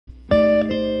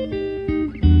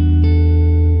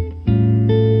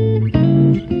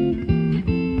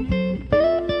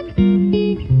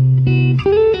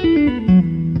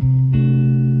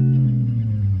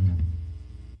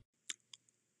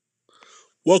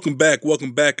Welcome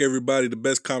back, everybody. The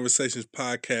Best Conversations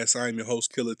podcast. I am your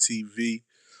host, Killer TV.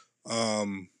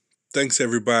 Um, Thanks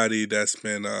everybody that's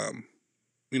been,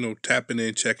 tapping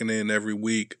in, checking in every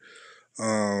week.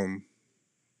 Um,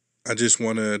 I just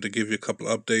wanted to give you a couple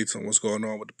of updates on what's going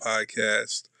on with the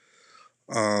podcast.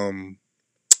 Um,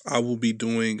 I will be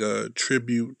doing a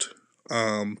tribute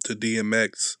to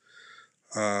DMX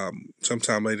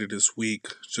sometime later this week,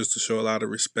 just to show a lot of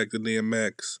respect to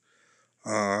DMX.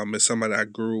 It's somebody I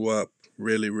grew up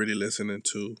really listening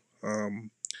to.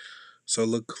 So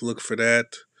look for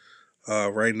that.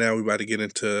 Right now, we're about to get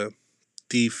into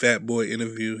the Fat Boy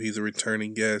interview. He's a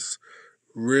returning guest.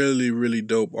 Really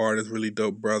dope artist. Really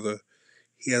dope brother.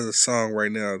 He has a song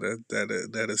right now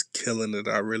that is killing it.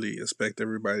 I really expect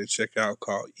everybody to check out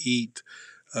called "Eat."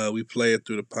 We play it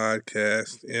through the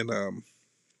podcast, and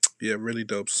yeah, really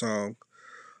dope song.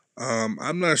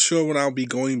 I'm not sure when I'll be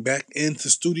going back into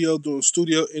studio doing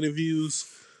studio interviews,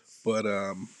 but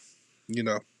you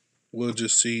know, we'll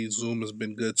just see. Zoom has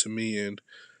been good to me, and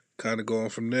kind of going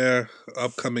from there.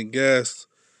 Upcoming guests,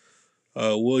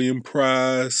 William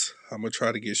Prize. I'm gonna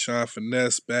try to get Sean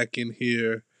Finesse back in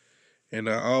here. And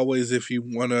always, if you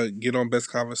want to get on Best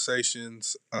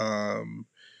Conversations,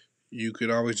 you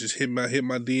can always just hit my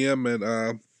DM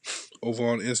and over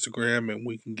on Instagram, and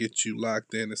we can get you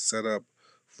locked in and set up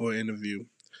for an interview.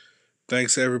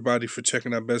 Thanks everybody for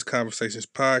checking out Best Conversations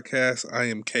podcast. I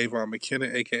am Kayvon McKenna,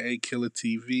 aka Killer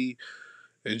TV.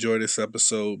 Enjoy this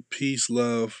episode. Peace,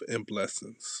 love, and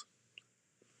blessings.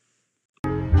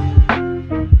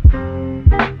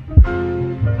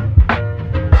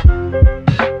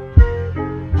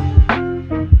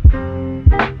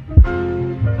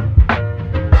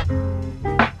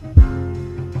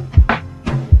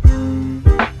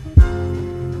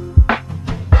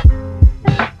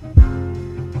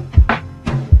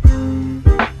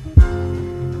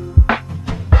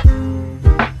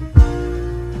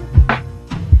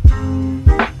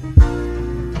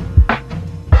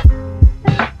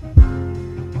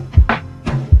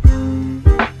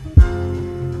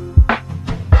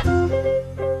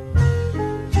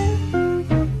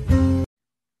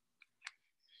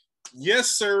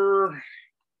 Yes, sir.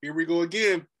 Here we go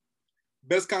again.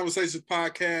 Best Conversations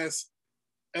Podcast,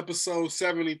 episode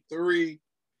 73.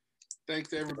 Thanks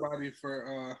to everybody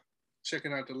for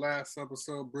checking out the last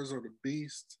episode, Brizzo the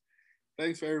Beast.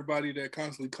 Thanks for everybody that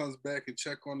constantly comes back and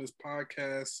check on this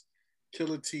podcast,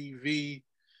 Killer TV.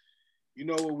 You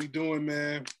know what we doing,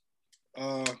 man.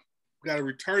 We got a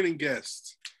returning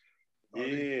guest.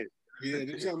 Yeah.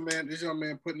 This young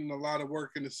man putting in a lot of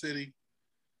work in the city.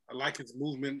 I like his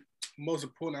movement. Most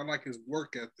important, I like his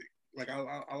work ethic. Like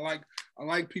I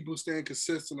like people staying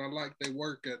consistent. I like their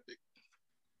work ethic.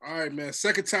 All right, man.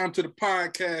 Second time to the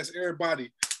podcast.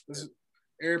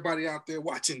 Everybody out there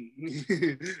watching.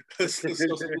 Let's show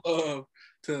some love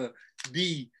to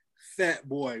the Fat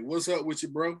Boy. What's up with you,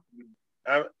 bro?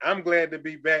 I'm glad to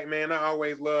be back, man. I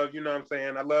always love, you know what I'm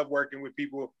saying? I love working with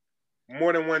people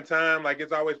more than one time. Like,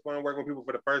 it's always fun working with people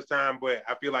for the first time, but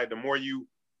I feel like the more you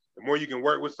can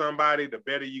work with somebody, the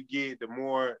better you get, the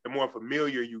more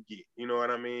familiar you get. You know what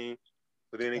I mean?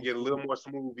 So then it get a little more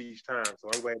smooth each time. So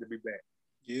I'm glad to be back.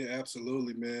 Yeah,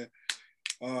 absolutely, man.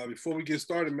 Before we get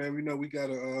started, man, we know we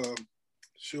gotta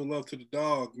show love to the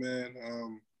dog, man.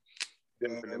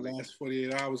 The last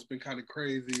 48 hours been kind of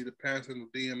crazy. The passing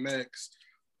of DMX.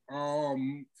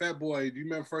 Fat Boy, do you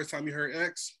remember first time you heard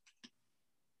X?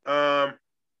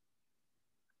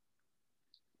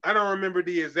 I don't remember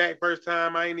the exact first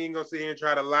time. I ain't even gonna sit here and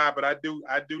try to lie, but I do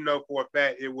know for a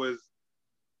fact it was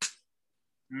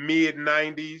mid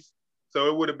 90s. So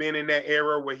it would have been in that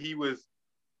era where he was.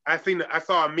 I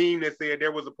saw a meme that said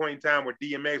there was a point in time where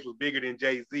DMX was bigger than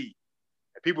Jay-Z.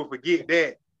 And people forget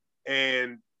that.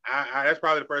 And I that's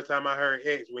probably the first time I heard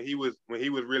X when he was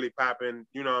really popping,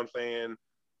 you know what I'm saying?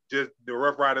 Just the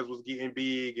Rough Riders was getting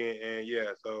big and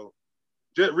yeah, so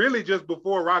just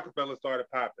before Rockefeller started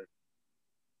popping.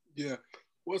 Yeah.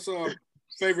 What's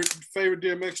favorite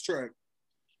DMX track?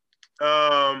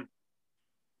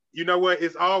 You know what?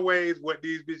 It's always what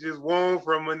these bitches want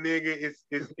from a nigga.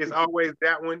 It's always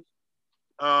that one.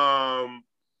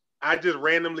 I just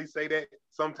randomly say that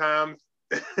sometimes.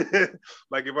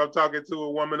 Like if I'm talking to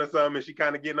a woman or something and she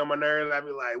kind of getting on my nerves, I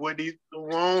be like, what these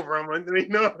want from her? You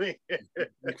know what I mean?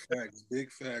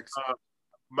 Big facts.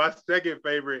 My second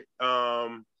favorite,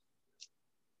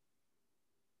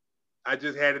 I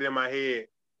just had it in my head,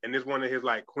 and this one of his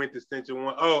like quintessential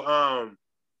one.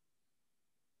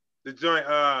 The joint,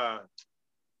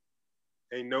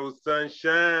 ain't no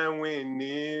sunshine when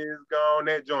it's gone.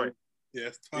 That joint. Yeah,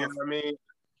 it's tough. You know what I mean?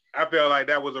 I felt like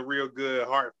that was a real good,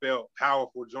 heartfelt,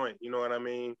 powerful joint. You know what I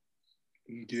mean?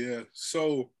 Yeah.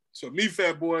 So me,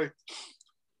 Fat Boy,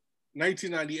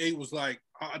 1998 was like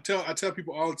I tell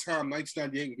people all the time.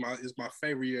 1998 is my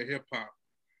favorite year of hip hop.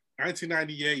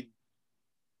 1998,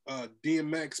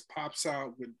 DMX pops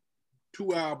out with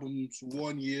 2 albums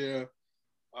 1 year.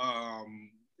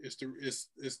 It's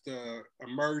the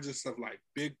emergence of like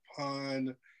Big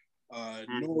Pun,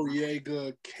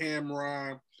 Noriega,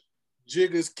 Cam'ron,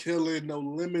 Jigga's killing, No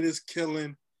Limit is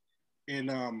killing,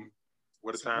 and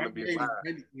what a time to be alive.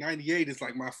 98 is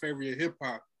like my favorite hip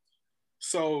hop.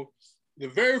 So the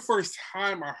very first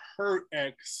time I heard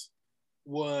X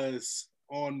was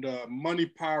on the Money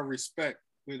Power Respect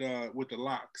with the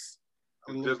Locks.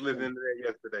 I was just listening to that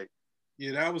yesterday.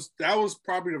 Yeah, that was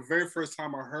probably the very first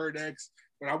time I heard X,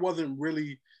 but I wasn't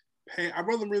really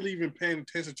even paying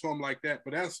attention to him like that.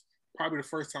 But that's probably the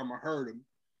first time I heard him.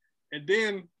 And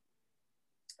then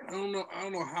I don't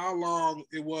know how long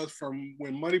it was from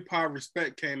when Money Power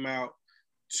Respect came out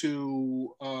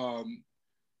to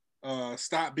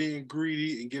Stop Being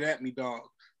Greedy and Get At Me Dog.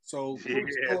 So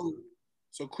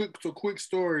quick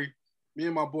story. Me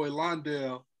and my boy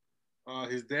Londell,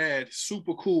 his dad,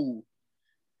 super cool.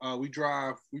 We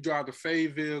drive to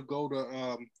Fayetteville, go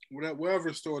to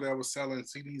wherever store that was selling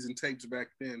CDs and tapes back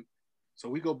then. So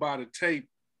we go buy the tape.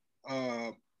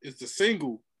 It's the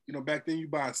single. You know, back then you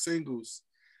buy singles.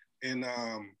 And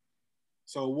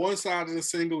so one side of the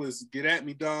single is Get At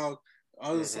Me Dog. The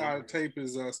other side of the tape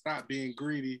is Stop Being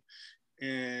Greedy.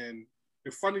 And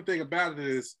the funny thing about it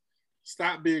is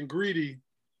Stop Being Greedy,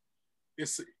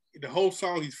 it's the whole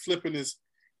song he's flipping his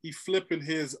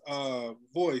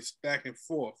voice back and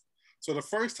forth. So the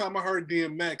first time I heard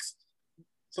DMX,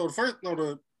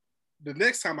 the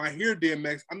next time I hear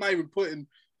DMX, I'm not even putting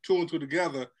two and two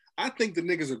together. I think the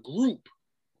nigga's a group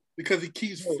because he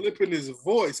keeps flipping his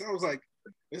voice. I was like,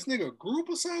 this nigga a group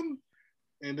or something?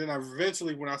 And then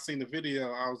eventually when I seen the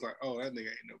video, I was like, oh, that nigga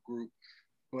ain't no group.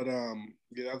 But yeah,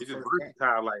 that was it's just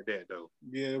versatile like that though.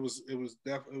 Yeah, it was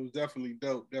definitely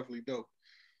dope,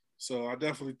 So I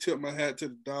definitely tip my hat to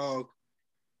the dog.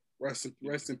 Rest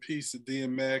in peace to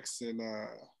DMX, and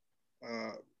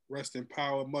rest in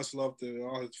power. Much love to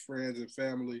all his friends and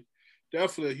family.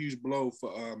 Definitely a huge blow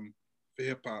for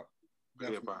hip hop.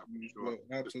 Hip hop, sure.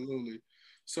 Absolutely.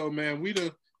 So man, we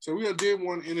done did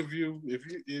one interview. If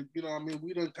you know what I mean,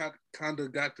 we done kind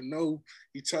of got to know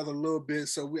each other a little bit.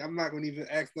 So I'm not gonna even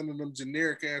ask none of them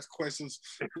generic ass questions.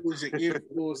 Who was your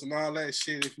influence and all that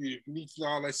shit? If you need to know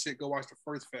all that shit, go watch the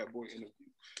first Fat Boy interview.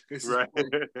 This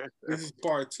is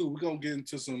part 2. We're gonna get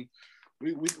into some.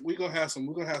 We gonna have some.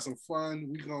 We're gonna have some fun.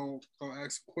 We gonna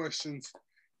ask some questions.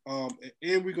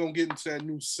 And we're gonna get into that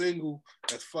new single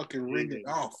that's fucking Ring It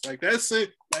Off. Like that's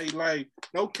it. Like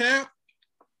no cap.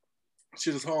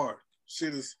 Shit is hard.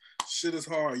 Shit is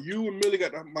hard. You and Millie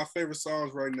got my favorite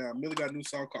songs right now. Millie got a new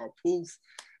song called Poof.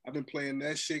 I've been playing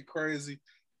that shit crazy.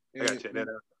 And, I gotta check that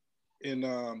out. And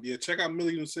yeah, check out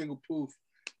Millie's new single Poof.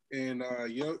 And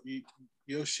your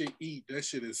shit Eat. That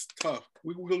shit is tough.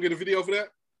 We gonna get a video for that?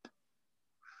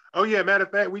 Oh yeah, matter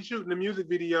of fact, we shooting the music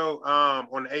video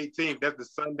on the 18th. That's the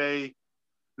Sunday,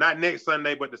 not next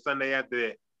Sunday, but the Sunday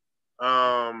after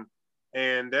that.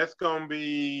 And that's gonna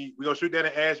be, we're gonna shoot that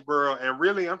in Asheboro. And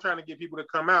really, I'm trying to get people to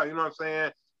come out. You know what I'm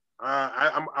saying?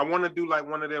 I want to do like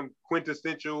one of them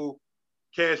quintessential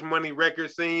Cash Money record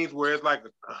scenes where it's like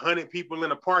 100 people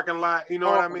in a parking lot. You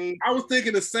know what I mean? I was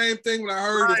thinking the same thing when I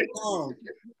heard the song.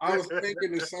 I was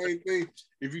thinking the same thing.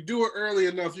 If you do it early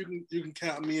enough, you can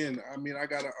count me in. I mean, I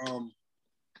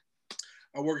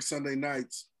work Sunday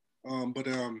nights, but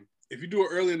if you do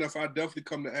it early enough, I definitely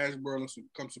come to Asheboro and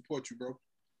come support you, bro.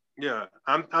 Yeah,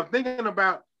 I'm thinking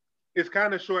about, it's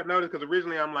kind of short notice because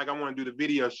originally I'm like, I want to do the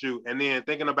video shoot, and then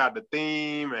thinking about the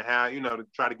theme and how, to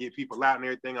try to get people out and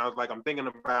everything, I was like, I'm thinking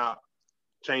about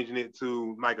changing it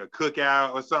to like a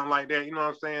cookout or something like that. You know what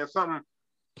I'm saying? Something,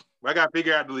 I got to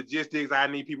figure out the logistics. I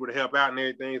need people to help out and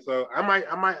everything. So I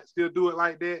might still do it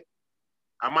like that.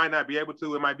 I might not be able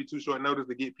to. It might be too short notice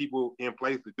to get people in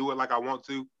place to do it like I want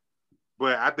to.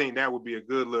 But I think that would be a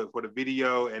good look for the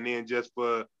video, and then just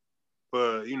for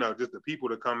just the people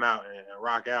to come out and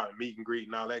rock out and meet and greet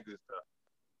and all that good stuff.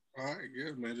 All right,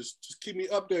 yeah, man. Just keep me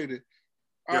updated.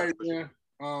 All right, man.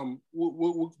 I'm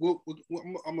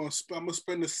gonna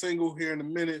spin the single here in a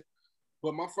minute,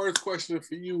 but my first question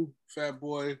for you, Fat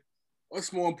Boy,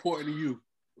 what's more important to you,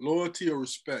 loyalty or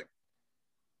respect?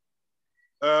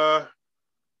 Oh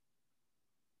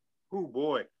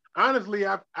boy. Honestly,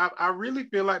 I really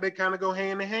feel like they kind of go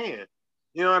hand in hand.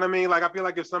 You know what I mean? Like I feel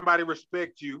like if somebody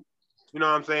respects you, you know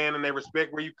what I'm saying, and they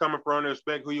respect where you're coming from, they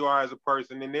respect who you are as a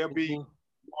person, then they'll be more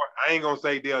I ain't gonna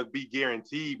say they'll be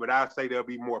guaranteed, but I'll say they'll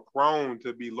be more prone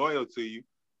to be loyal to you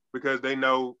because they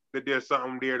know that there's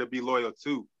something there to be loyal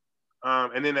to.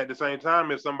 And then at the same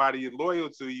time, if somebody is loyal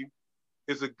to you,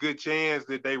 it's a good chance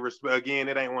that they respect. Again,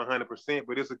 it ain't 100%,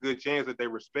 but it's a good chance that they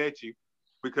respect you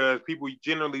because people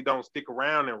generally don't stick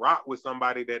around and rock with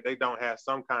somebody that they don't have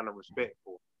some kind of respect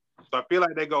for. So I feel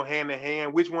like they go hand in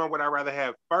hand. Which one would I rather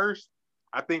have first?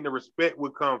 I think the respect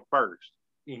would come first.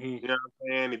 Mm-hmm. You know what I'm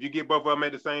saying? If you get both of them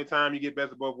at the same time, you get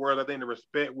best of both worlds. I think the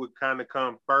respect would kind of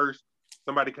come first.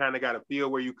 Somebody kind of got to feel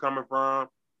where you're coming from.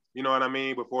 You know what I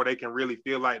mean? Before they can really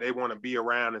feel like they want to be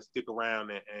around and stick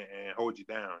around and hold you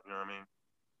down. You know what I mean?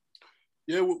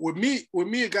 Yeah, with me,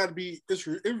 it got to be it's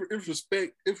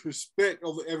respect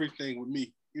over everything with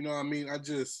me. You know what I mean? I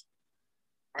just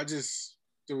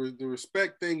the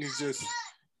respect thing is just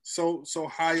so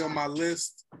high on my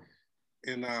list,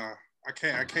 and I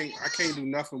can't do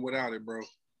nothing without it, bro.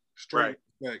 Straight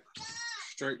respect,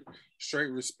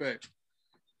 straight respect.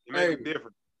 It makes a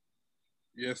difference.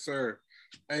 Yes, sir.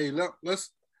 Hey, let's.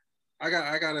 I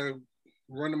gotta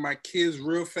run to my kids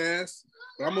real fast.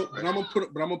 But I'm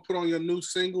gonna put on your new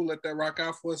single. Let that rock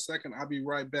out for a second. I'll be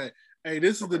right back. Hey,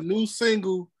 this is the new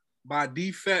single by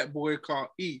D Fat Boy called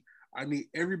E. I need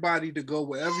everybody to go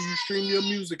wherever you stream your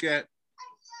music at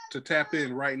to tap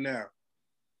in right now.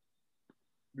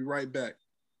 Be right back.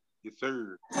 Yes,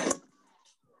 sir.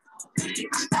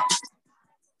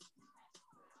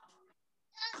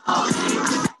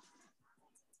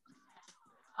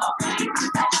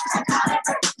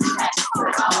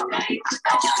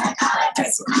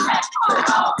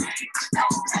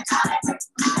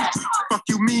 Fuck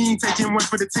you mean, taking one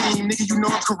for the team. Nigga, you know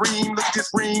I'm Kareem. Look at this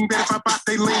ring. Bet if I bop,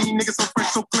 they lean. Niggas so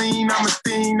fresh, so clean. I'm a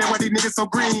sting. That why these niggas so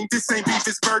green. This ain't beef,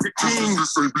 it's Burger King.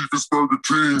 This ain't beef, it's Burger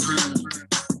King.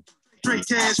 Straight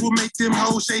cash will make them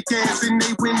hoes shake ass in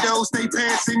they windows. Stay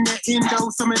passing that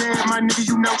endo. Some of that, my nigga,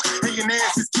 you know. Hating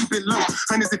asses, keep it low.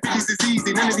 Hundreds and fifties is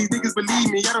easy. None of these niggas believe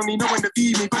me. I don't need no one to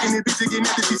feed me. Fucking this bitch again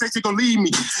after she say she gon' leave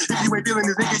me. If you ain't feeling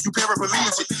this nigga, you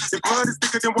paraplegic. If blood is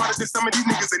thicker than water, then some of these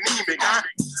niggas anemic, huh?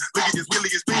 Look at this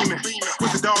Willie is beaming.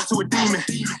 What's a dog to a demon?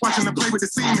 Watching them play with the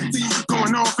semen.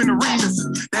 Going off in arenas.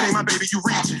 That ain't my baby, you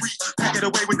reaching. Pack it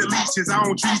away with the leashes. I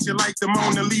don't treat you like the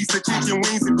Mona Lisa. Chicken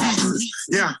wings and pieces.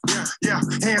 Yeah.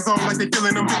 Hands on like they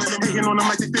feeling them. Hating on them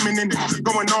like they feminine.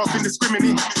 Going off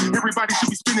indiscriminate. Everybody should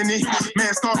be spinning it.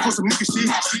 Man, start for some nigga shit.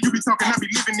 You be talking, I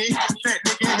be living it. That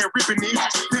nigga in here ripping it.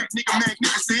 That nigga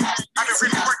magnificent. I been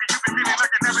really working, you been really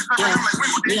looking at me. I'm like,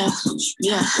 when with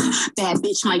Yeah. Bad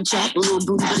bitch, my jack. Little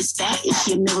booty, but it's fat. If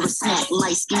she a never a snack.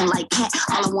 Light skin like cat.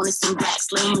 All I want is some racks.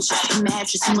 Laying with just a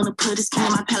mattress. You wanna put his king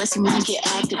in my palace. You wanna get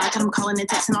active. I got him calling and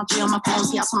texting all G on my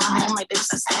phone. He also my home like baby,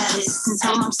 I status. And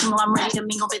tell him I'm single, I'm ready to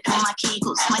mingle with all my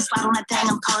kegels. Might slide on that thing,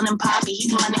 I'm calling him Poppy. He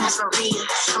think my name is Maria.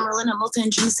 I'm rolling a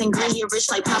molten juice and sangria. Rich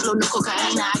like Pablo, no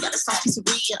cocaine. I got a sauce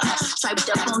pizzeria. Striped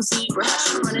up on zebra.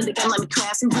 Running the game like me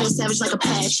crafts and real savage like a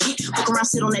Apache. Look around,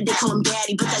 sit on that dick, call him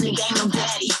daddy. But that nigga ain't no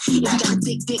daddy. If you got a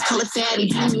big dick, call it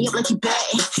fatty. Beat me up like you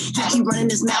batty. He keep running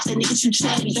his mouth, that nigga too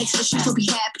chatty. Back to the streets, he'll be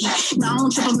happy. Now I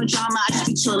don't trip on the drama, I just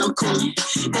be chillin', I'm cool.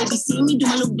 Baby, see me do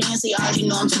my little dance, they already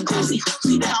know I'm too groovy.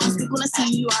 If I don't speak when I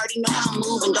see you, you already know how I'm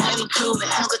moving. Don't let me prove it.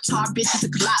 No guitar, bitch, it's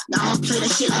a clock. Now I'ma play that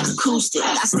shit like acoustic.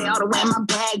 I stay all the way in my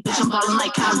bag, bitch, I'm ballin'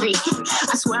 like Kyrie.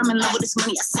 I swear I'm in love with this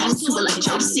money, I sing to it like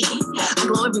Josie. I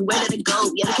glow everywhere that I go,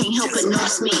 yeah, they can't help but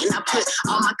notice me. And I put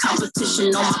all my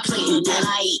competition on my plate and then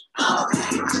I eat.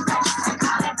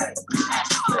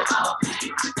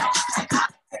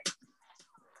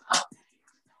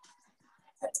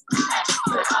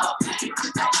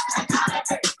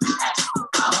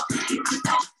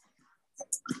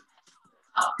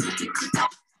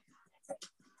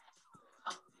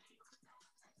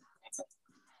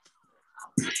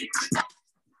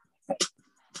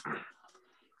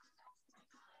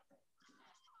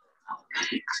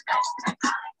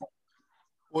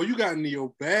 Well, you got into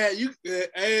your bag.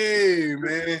 Hey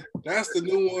man, that's the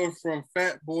new one from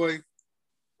Fat Boy.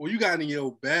 Well, you got in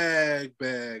your bag,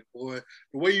 boy.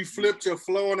 The way you flipped your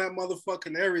flow on that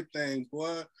motherfucking everything,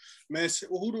 boy. Man,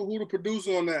 who the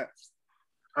producer on that?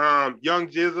 Young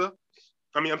Dizza.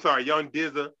 Young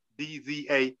Dizza,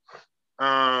 DZA.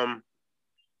 I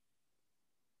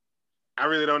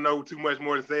really don't know too much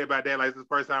more to say about that. Like, it's the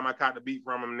first time I caught the beat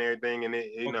from him and everything, and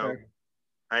it, you know,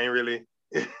 I ain't really.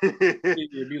 It'd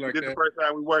be like this is the first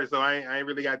time we worked, so I ain't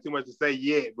really got too much to say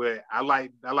yet. But I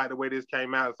like the way this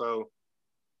came out, so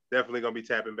definitely gonna be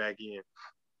tapping back in.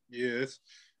 Yeah,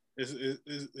 it's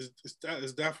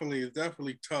definitely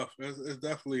tough. It's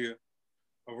definitely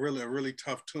a really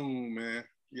tough tune, man.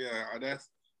 Yeah,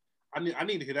 I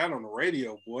need to hear that on the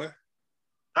radio, boy.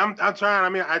 I'm trying. I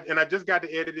mean, I just got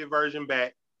the edited version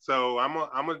back, so I'm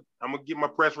gonna get my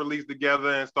press release together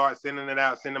and start sending it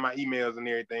out, sending my emails and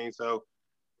everything. So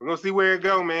we're gonna see where it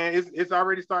go, man. It's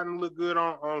already starting to look good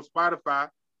on Spotify.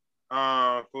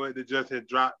 For it to just hit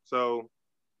drop. So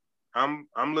I'm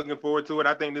looking forward to it.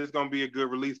 I think this is gonna be a good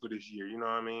release for this year. You know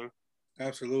what I mean?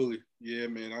 Absolutely. Yeah,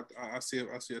 man. I see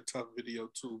a tough video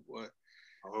too, boy.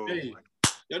 Oh, hey,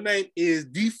 your name is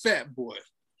D Fat Boy.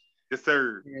 Yes,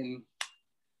 sir. And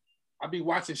I be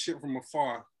watching shit from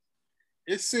afar.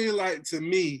 It seems like to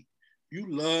me, you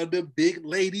love the big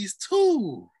ladies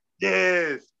too.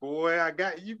 Yes, boy. I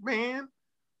got you, man.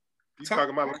 You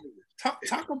talking about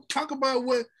talk about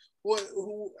what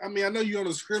I mean, I know you don't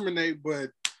discriminate, but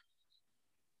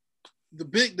the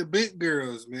big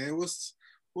girls, man. What's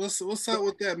up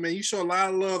with that, man? You show a lot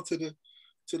of love to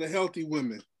the healthy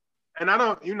women. And I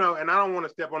don't want to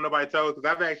step on nobody's toes because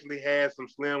I've actually had some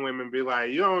slim women be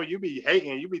like, you be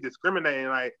hating, you be discriminating.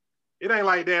 Like, it ain't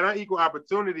like that. I'm equal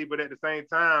opportunity, but at the same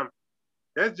time,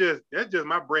 that's just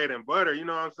my bread and butter. You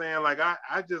know what I'm saying? Like, I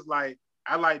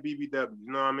like BBW.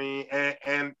 You know what I mean?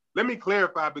 And let me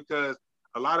clarify, because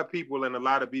a lot of people and a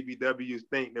lot of BBWs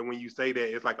think that when you say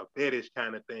that, it's like a fetish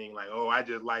kind of thing. Like, oh, I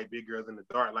just like big girls in the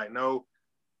dark. Like, no,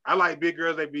 I like big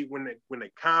girls. They be when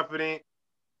they confident.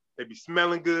 They be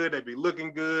smelling good. They be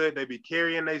looking good. They be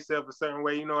carrying themselves a certain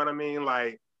way. You know what I mean?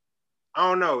 Like, I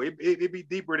don't know. It be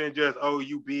deeper than just, oh,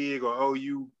 you big, or oh,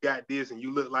 you got this and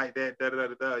you look like that. Da da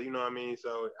da da. You know what I mean?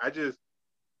 So I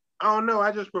don't know.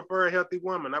 I just prefer a healthy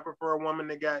woman. I prefer a woman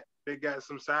that got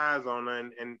some size on her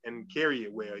and carry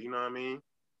it well. You know what I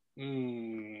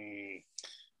mean?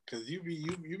 Cause you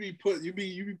be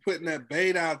putting that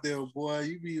bait out there, boy.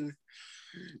 You be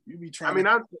trying.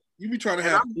 You be trying to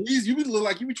have threes. You be look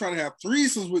like you be trying to have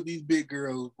threesomes with these big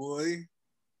girls, boy.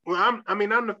 Well, I'm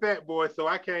the fat boy, so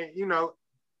I can't.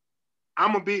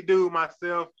 I'm a big dude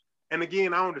myself, and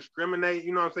again, I don't discriminate.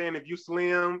 You know what I'm saying? If you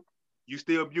slim, you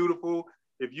still beautiful.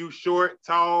 If you short,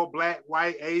 tall, black,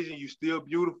 white, Asian, you still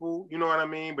beautiful. You know what I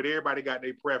mean? But everybody got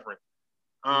their preference.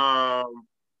 I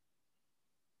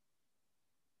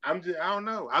don't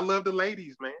know. I love the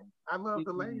ladies, man. I love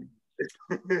the ladies.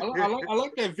 I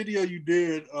like that video you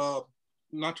did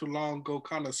not too long ago,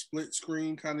 kind of split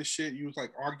screen kind of shit. You was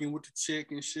like arguing with the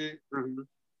chick and shit. Mm-hmm.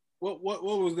 What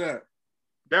was that?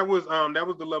 That was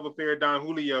the Love Affair Don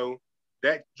Julio.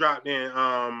 That dropped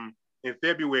in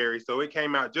February, so it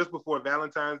came out just before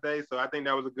Valentine's Day. So I think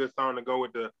that was a good song to go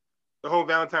with the whole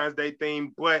Valentine's Day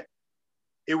theme. But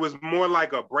it was more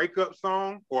like a breakup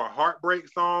song or a heartbreak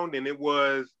song than it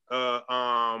was a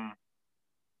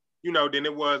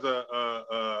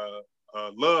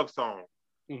love song.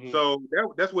 Mm-hmm. So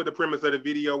that's what the premise of the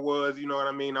video was. You know what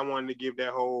I mean? I wanted to give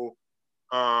that whole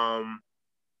kind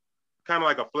of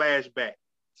like a flashback.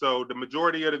 So the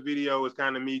majority of the video is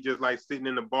kind of me just like sitting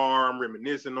in the bar, I'm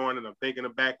reminiscing on it, I'm thinking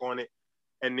back on it.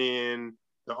 And then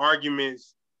the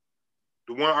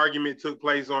one argument took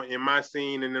place in my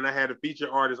scene, and then I had a feature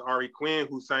artist, Ari Quinn,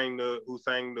 who sang the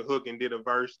hook and did a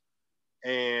verse.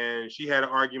 And she had an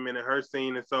argument in her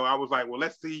scene. And so I was like, well,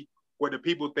 let's see what the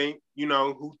people think,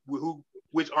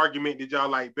 which argument did y'all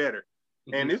like better?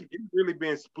 Mm-hmm. And it's really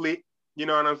been split. You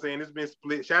know what I'm saying? It's been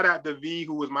split. Shout out to V,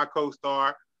 who was my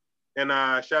co-star. And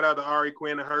shout out to Ari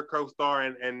Quinn and her co-star.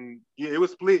 And yeah, it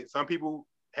was split.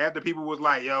 Half the people was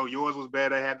like, yo, yours was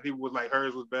better. Half the people was like,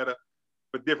 hers was better,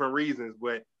 for different reasons.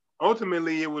 But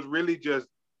ultimately, it was really just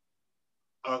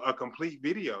a complete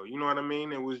video. You know what I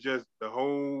mean? It was just the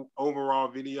whole overall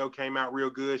video came out real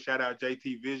good. Shout out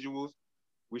JT Visuals.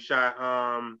 We shot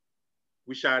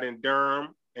in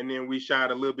Durham, and then we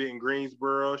shot a little bit in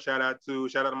Greensboro. Shout out to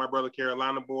my brother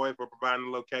Carolina Boy for providing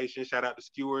the location. Shout out to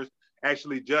Skewers.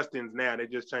 Actually, Justin's now. They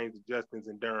just changed to Justin's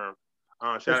in Durham.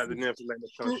 Shout out to them for letting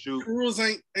us come shoot. Screws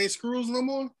ain't Screws no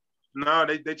more? No,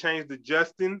 they changed to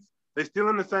Justin's. They still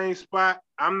in the same spot.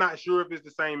 I'm not sure if it's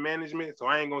the same management, so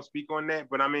I ain't gonna speak on that.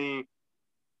 But I mean,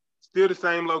 still the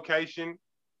same location.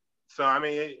 So I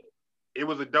mean, it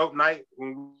was a dope night.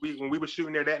 When we were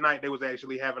shooting there that night, they was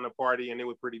actually having a party, and it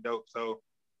was pretty dope. So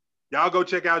y'all go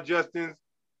check out Justin's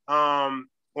on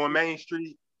Main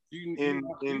Street in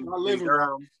Durham.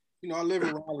 I live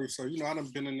in Raleigh, so I done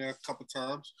been in there a couple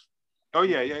times. Oh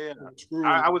yeah.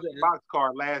 I was at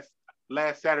Boxcar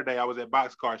last Saturday. I was at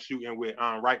Boxcar shooting with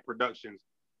Right Productions.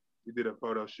 We did a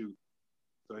photo shoot.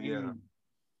 So yeah.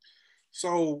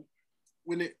 So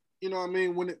when it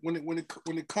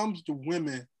when it comes to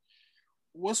women,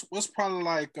 what's probably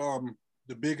like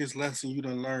the biggest lesson you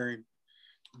done learned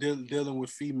dealing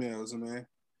with females, man?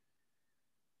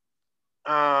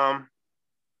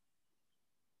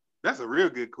 That's a real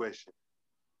good question.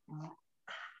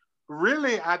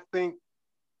 really, I think,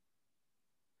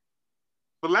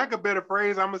 for lack of a better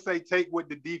phrase, I'm gonna say take what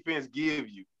the defense give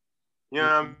you. You know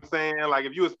what I'm saying? Like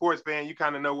if you're a sports fan, you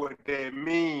kind of know what that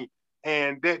means.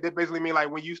 And that basically means like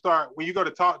when you go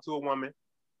to talk to a woman,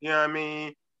 you know what I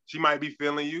mean? She might be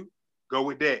feeling you, go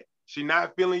with that. She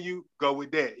not feeling you, go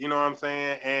with that. You know what I'm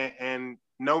saying? And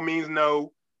no means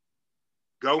no,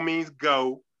 go means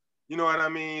go. You know what I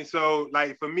mean? So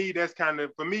like for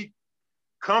me,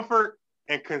 comfort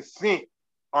and consent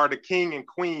are the king and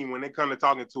queen when it comes to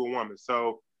talking to a woman.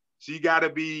 So she gotta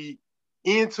be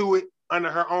into it under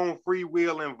her own free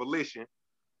will and volition,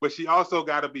 but she also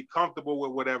got to be comfortable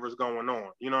with whatever's going on.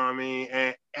 You know what I mean?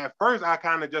 And at first, I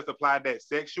kind of just applied that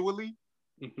sexually,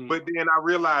 but then I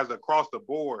realized across the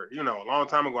board, you know, a long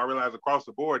time ago, I realized across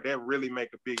the board that really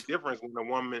make a big difference when a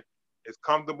woman is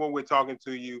comfortable with talking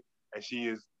to you and she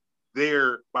is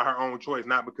there by her own choice,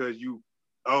 not because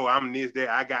I'm this, that,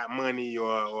 I got money,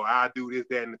 or I do this,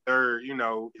 that, and the third. You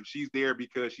know, if she's there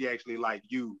because she actually like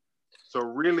you. So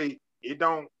really, it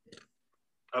don't.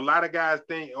 A lot of guys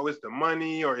think, oh, it's the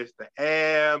money or it's the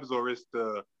abs or it's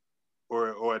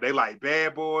or they like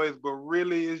bad boys, but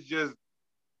really it's just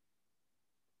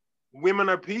women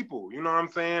are people. You know what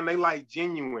I'm saying? They like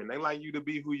genuine. They like you to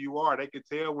be who you are. They could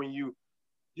tell when you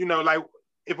know, like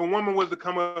if a woman was to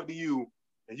come up to you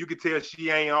and you could tell she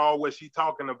ain't all what she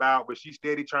talking about, but she's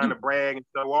steady trying to brag and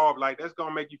show off, like that's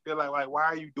gonna make you feel like why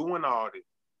are you doing all this?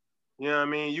 You know what I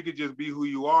mean? You could just be who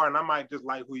you are, and I might just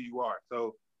like who you are.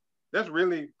 So that's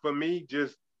really, for me,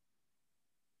 just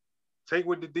take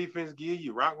what the defense give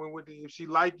you, rock with it. If she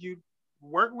like you,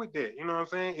 work with that. You know what I'm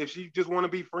saying? If she just want to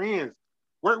be friends,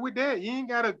 work with that. You ain't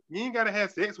gotta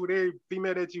have sex with every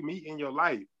female that you meet in your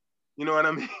life. You know what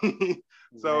I mean?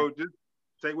 So just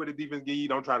take what the defense give you.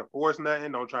 Don't try to force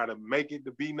nothing. Don't try to make it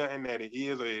to be nothing that it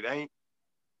is or it ain't.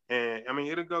 And I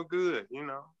mean, it'll go good. You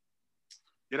know,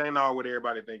 it ain't all what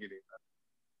everybody think it is.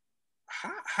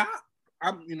 How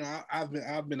I've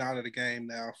been out of the game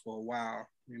now for a while.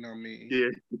 You know what I mean? Yeah.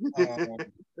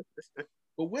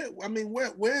 But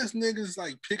where's niggas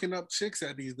like picking up chicks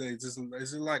at these days? Is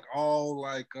it like all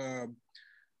like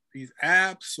these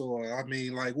apps, or I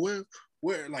mean, like where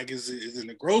like is it in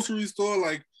the grocery store?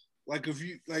 Like if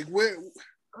you like where?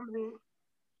 I mean,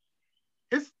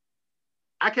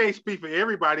 I can't speak for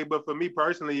everybody, but for me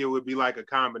personally, it would be like a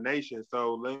combination.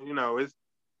 So you know,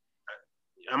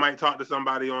 I might talk to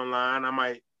somebody online. I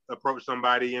might approach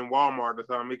somebody in Walmart or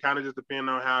something. It kind of just depends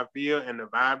on how I feel and the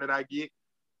vibe that I get.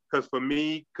 Because for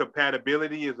me,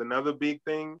 compatibility is another big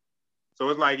thing. So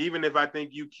it's like, even if I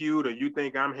think you cute or you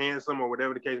think I'm handsome or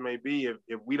whatever the case may be,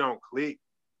 if we don't click,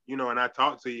 you know, and I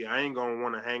talk to you, I ain't going to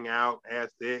want to hang out, have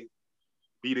sex,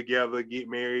 be together, get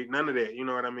married, none of that. You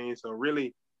know what I mean? So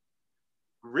really,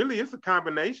 it's a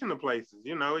combination of places.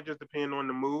 You know, it just depends on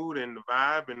the mood and the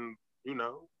vibe and, you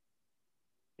know.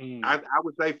 I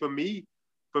would say for me,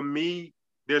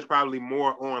 there's probably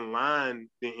more online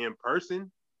than in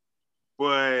person,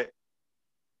 but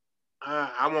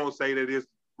I won't say that it's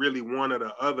really one or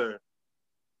the other,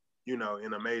 you know,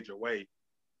 in a major way.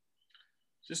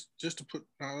 Just to put,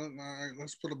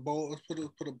 let's put a bowl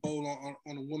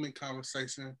on the women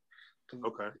conversation.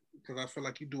 Okay. Because I feel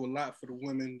like you do a lot for the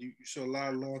women. You show a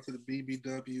lot of love to the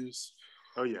BBWs.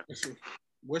 Oh yeah.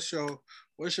 What's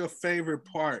your favorite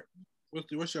part?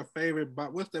 What's your favorite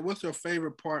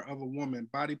part of a woman?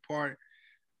 Body part,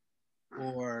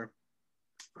 or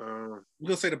we're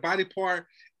gonna say the body part,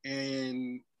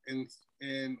 and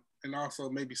also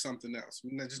maybe something else.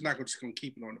 We're just not gonna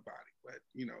keep it on the body, but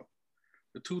you know,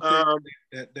 the two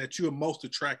things that you are most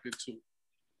attracted to.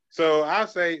 So I'll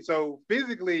say, so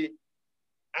physically,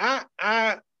 I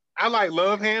like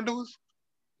love handles.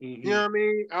 You know what I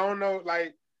mean? I don't know,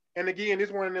 like, and again,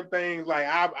 it's one of them things. Like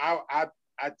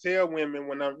I tell women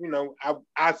when I'm, you know,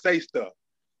 I say stuff,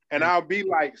 and I'll be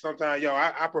like, sometimes, yo,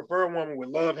 I prefer a woman with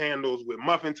love handles, with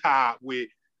muffin top, with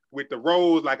the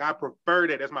rolls. Like I prefer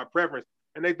that. That's my preference.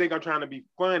 And they think I'm trying to be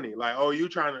funny. Like, oh, you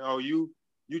trying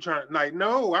like,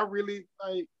 no, I really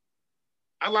like.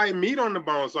 I like meat on the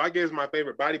bone. So I guess my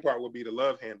favorite body part would be the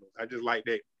love handles. I just like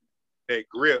that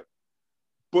grip.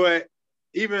 But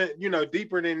even, you know,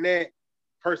 deeper than that,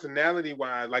 personality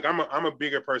wise, like I'm a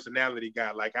bigger personality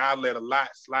guy. Like I let a lot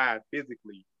slide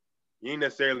physically. You ain't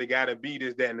necessarily gotta be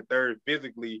this, that, and the third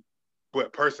physically,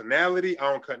 but personality,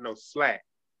 I don't cut no slack.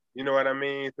 You know what I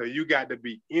mean? So you got to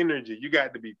be energy, you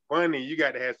got to be funny, you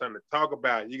got to have something to talk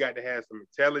about, you got to have some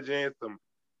intelligence, some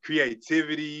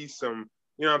creativity, some,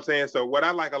 you know what I'm saying? So what I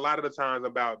like a lot of the times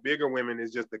about bigger women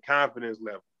is just the confidence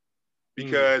level.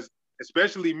 Because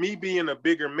especially me being a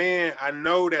bigger man, I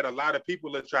know that a lot of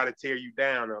people will try to tear you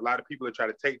down, or a lot of people will try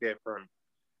to take that from you.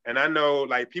 And I know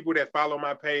like people that follow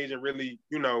my page and really,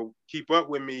 keep up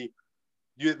with me,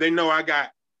 they know I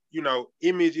got,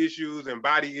 image issues and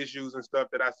body issues and stuff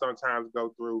that I sometimes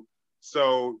go through.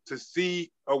 So to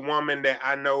see a woman that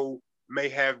I know may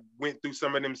have went through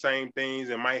some of them same things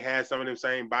and might have some of them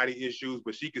same body issues,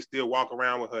 but she could still walk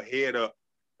around with her head up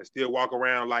and still walk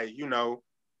around like,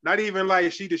 not even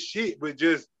like she the shit, but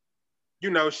just,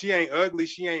 she ain't ugly,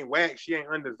 she ain't whack, she ain't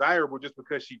undesirable just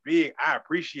because she big. I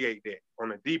appreciate that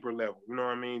on a deeper level. You know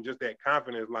what I mean? Just that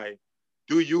confidence, like,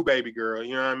 do you, baby girl?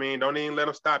 You know what I mean? Don't even let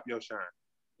them stop your shine.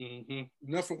 Mm-hmm.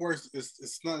 Nothing worse.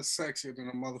 It's nothing sexier than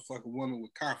a motherfucking woman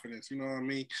with confidence. You know what I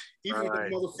mean? Even if the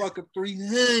motherfucker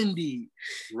 300,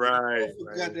 right?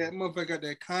 Motherfucker got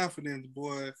that confidence,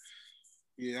 boy.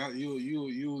 Yeah,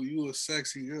 you a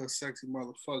sexy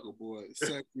motherfucker, boy.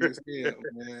 Sexy as hell,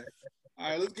 man. All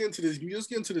right, let's get into this. Let's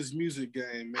get into this music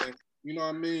game, man. You know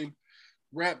what I mean?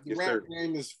 The rap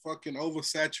game is fucking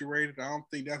oversaturated. I don't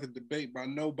think that's a debate by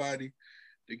nobody.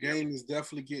 The game is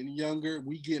definitely getting younger.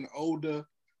 We getting older.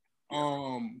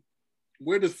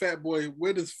 Where does Fat Boy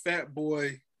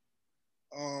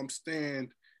stand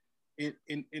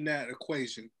in that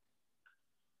equation?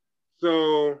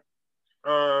 So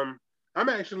I'm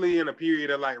actually in a period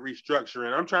of like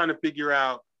restructuring. I'm trying to figure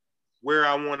out where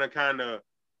I want to kind of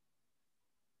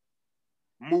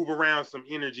move around some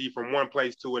energy from one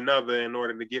place to another in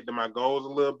order to get to my goals a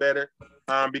little better.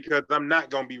 Because I'm not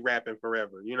gonna be rapping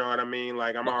forever. You know what I mean?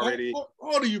 Like I'm already. How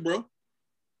old are you, bro?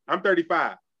 I'm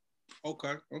 35.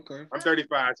 Okay. I'm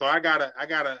 35, so I got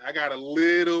a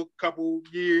little couple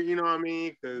years. You know what I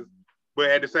mean? But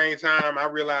at the same time, I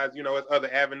realize it's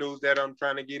other avenues that I'm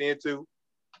trying to get into.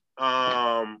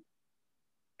 And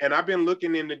I've been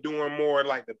looking into doing more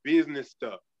like the business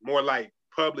stuff, more like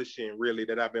publishing, really,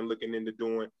 that I've been looking into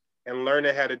doing and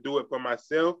learning how to do it for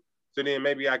myself. So then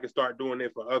maybe I can start doing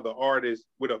it for other artists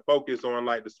with a focus on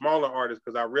like the smaller artists,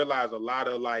 because I realize a lot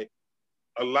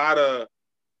of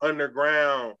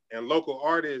underground and local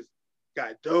artists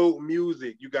got dope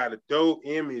music. You got a dope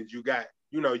image. You got,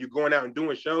 you're going out and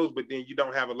doing shows, but then you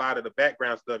don't have a lot of the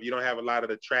background stuff. You don't have a lot of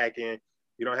the tracking.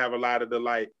 You don't have a lot of the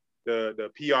like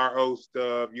the PRO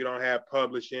stuff. You don't have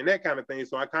publishing, that kind of thing.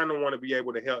 So I kind of want to be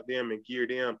able to help them and gear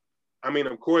them. I mean,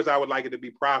 of course, I would like it to be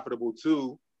profitable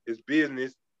too. It's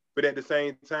business. But at the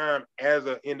same time, as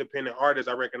an independent artist,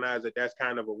 I recognize that that's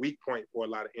kind of a weak point for a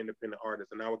lot of independent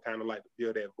artists. And I would kind of like to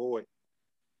fill that void.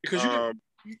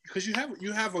 Because you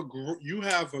have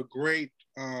a great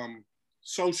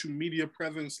social media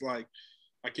presence, like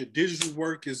your digital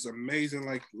work is amazing,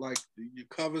 like your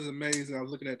cover is amazing. I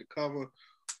was looking at the cover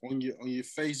on your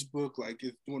Facebook, like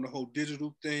it's doing the whole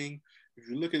digital thing. If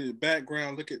you look at the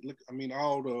background, look I mean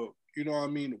all the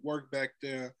work back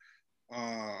there.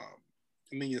 I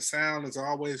mean your sound is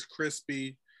always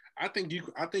crispy. I think you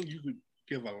could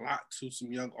give a lot to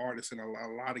some young artists and a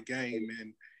lot of game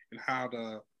and how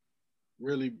to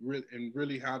really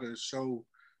how to show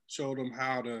them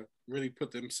how to really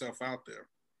put themselves out there.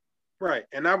 Right.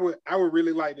 And I would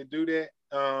really like to do that.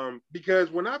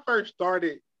 Because when I first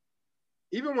started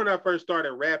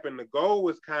rapping, the goal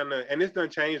was kind of, and it's done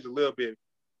changed a little bit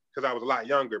because I was a lot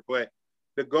younger, but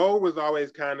the goal was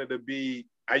always kind of to be,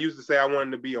 I used to say I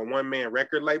wanted to be a one-man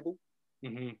record label.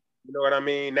 Mm-hmm. You know what I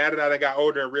mean? Now that I got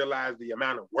older and realized the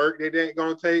amount of work that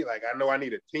gonna take, like I know I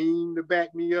need a team to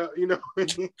back me up,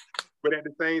 But at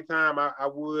the same time, I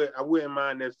wouldn't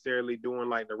mind necessarily doing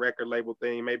like the record label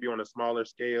thing, maybe on a smaller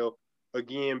scale.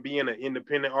 Again, being an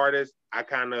independent artist, I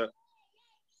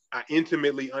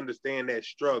intimately understand that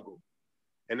struggle.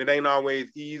 And it ain't always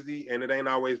easy and it ain't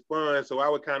always fun. So I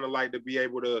would kind of like to be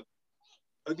able to,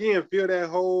 again, fill that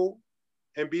hole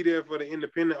and be there for the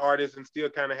independent artists and still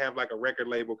kind of have like a record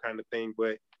label kind of thing.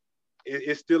 But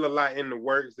it's still a lot in the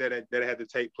works that had to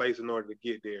take place in order to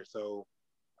get there. So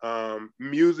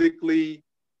musically,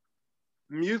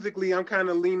 I'm kind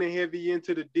of leaning heavy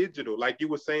into the digital, like you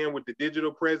were saying with the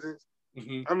digital presence.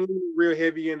 Mm-hmm. I'm leaning real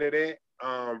heavy into that.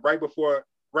 Right before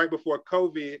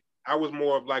COVID, I was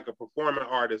more of like a performing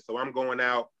artist, so I'm going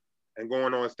out and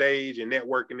going on stage and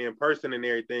networking in person and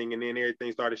everything, and then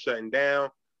everything started shutting down.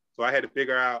 So I had to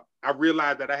figure out. I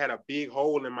realized that I had a big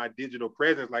hole in my digital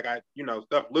presence. Like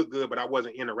stuff looked good, but I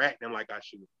wasn't interacting like I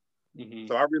should. Mm-hmm.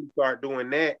 So I really started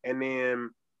doing that, and then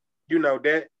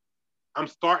that I'm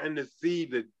starting to see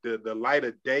the light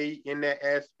of day in that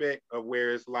aspect of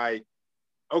where it's like,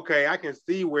 okay, I can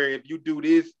see where if you do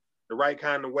this the right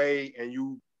kind of way and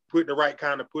you put the right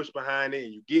kind of push behind it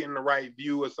and you get in the right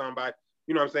view of somebody,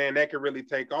 you know what I'm saying, that could really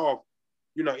take off,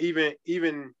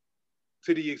 even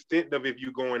to the extent of if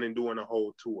you're going and doing a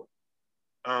whole tour.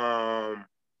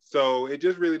 So it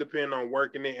just really depends on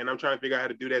working it. And I'm trying to figure out how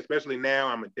to do that, especially now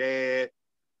I'm a dad.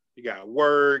 You got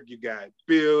work, you got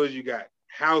bills, you got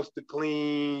house to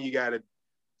clean, you got to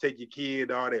take your kid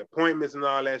to all the appointments and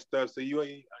all that stuff. So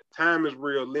time is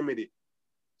real limited.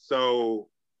 So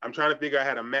I'm trying to figure out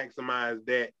how to maximize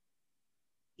that,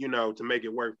 to make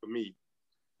it work for me.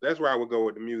 That's where I would go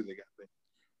with the music, I think.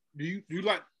 Do you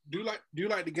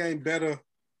like the game better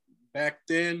back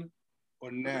then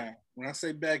or now? When I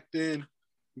say back then,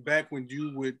 back when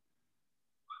you would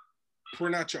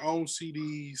print out your own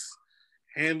CDs,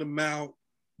 hand them out,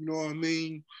 you know what I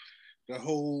mean? The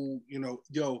whole,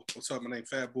 yo, what's up? My name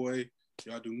Fat Boy.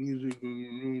 Y'all do music, yo,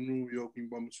 can you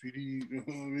buy my CD? You know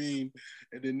what I mean?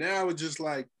 And then now it's just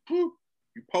like, whoop,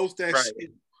 you post that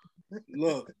shit.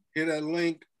 Look, hit that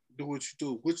link, do what you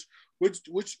do.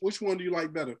 Which one do you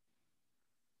like better?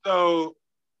 So,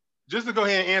 just to go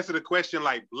ahead and answer the question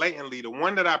like blatantly, the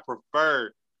one that I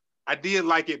preferred, I did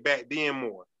like it back then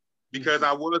more because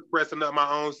I was pressing up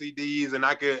my own CDs and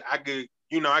I could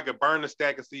burn a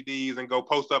stack of CDs and go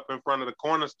post up in front of the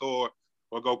corner store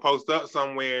or go post up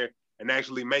somewhere and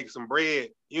actually make some bread.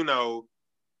 $5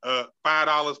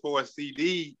 for a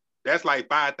CD, that's like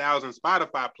 5,000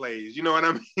 Spotify plays. You know what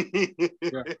I mean?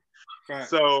 Right.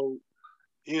 So,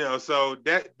 so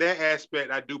that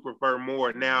aspect I do prefer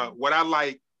more. Now, what I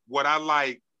like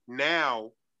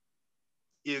now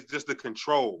is just the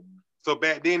control. So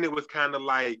back then it was kind of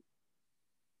like,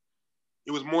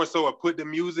 it was more so a put the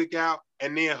music out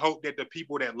and then hope that the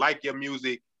people that like your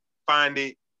music find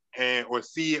it or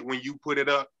see it when you put it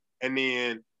up and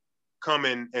then come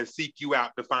and seek you out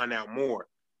to find out more.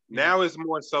 Mm-hmm. Now it's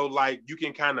more so like you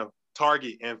can kind of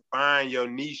target and find your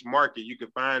niche market. You can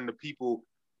find the people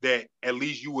that at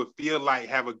least you would feel like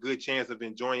have a good chance of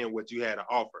enjoying what you had to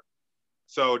offer.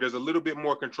 So there's a little bit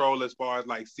more control as far as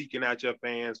like seeking out your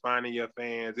fans, finding your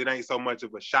fans. It ain't so much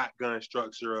of a shotgun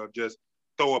structure of just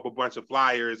throw up a bunch of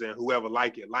flyers and whoever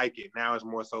like it. Now it's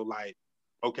more so like,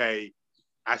 okay,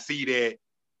 I see that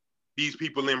these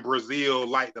people in Brazil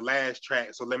like the last track,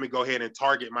 so let me go ahead and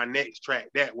target my next track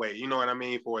that way. You know what I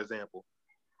mean? For example.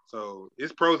 So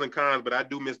it's pros and cons, but I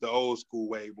do miss the old school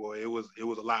way, boy. It was a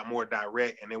lot more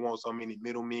direct and there weren't so many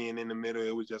middlemen in the middle.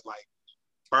 It was just like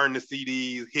burn the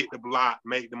CDs, hit the block,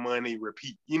 make the money,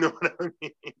 repeat. You know what I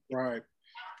mean? Right.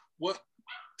 Well,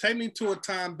 take me to a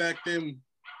time back then,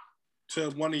 to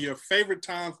one of your favorite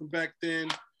times from back then.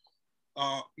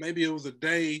 Maybe it was a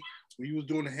day when you was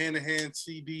doing the hand-to-hand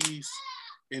CDs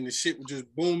and the shit was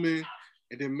just booming.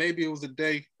 And then maybe it was a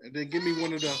day, and then give me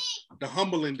one of the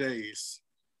humbling days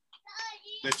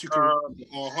that you can,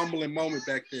 or humbling moment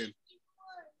back then.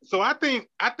 So I think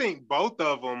both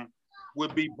of them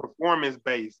would be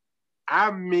performance-based.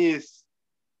 I miss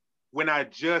when I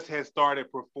just had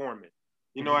started performing.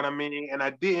 You know what I mean? And I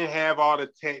didn't have all the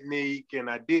technique and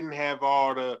I didn't have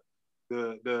all the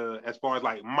as far as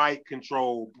like mic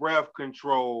control, breath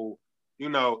control,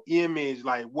 image,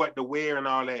 like what to wear and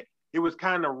all that. It was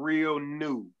kind of real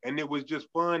new. And it was just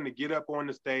fun to get up on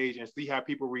the stage and see how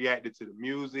people reacted to the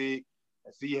music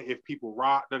and see if people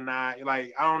rocked or not.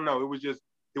 Like, I don't know. It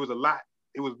was a lot.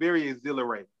 It was very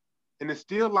exhilarating. And it's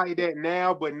still like that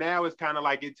now, but now it's kind of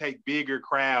like it take bigger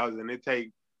crowds and it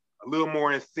take a little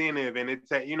more incentive and it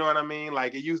take, you know what I mean?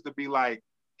 Like it used to be like,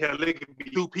 hell, it could be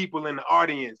two people in the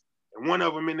audience and one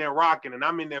of them in there rocking and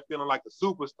I'm in there feeling like a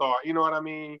superstar, you know what I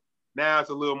mean? Now it's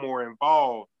a little more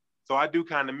involved. So I do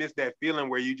kind of miss that feeling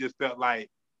where you just felt like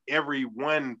every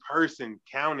one person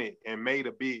counted and made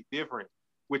a big difference,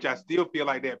 which I still feel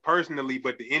like that personally,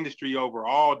 but the industry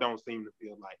overall don't seem to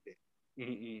feel like that.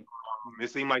 Mm-mm.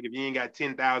 It seems like if you ain't got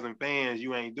 10,000 fans,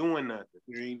 you ain't doing nothing.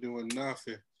 You ain't doing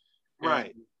nothing.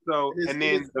 Right. So,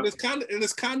 it's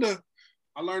kind of,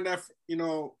 I learned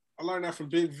that from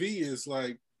Big V is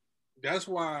like, that's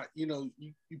why, you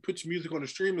put your music on the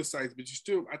streaming sites, but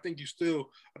I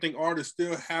think artists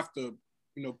still have to,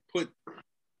 put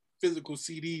physical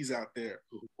CDs out there.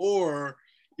 Or,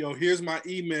 here's my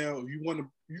email. You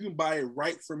can buy it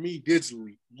right from me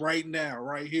digitally right now,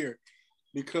 right here.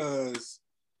 Because,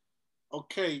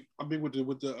 okay, I mean,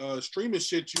 with the streaming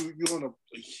shit, you're on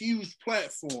a huge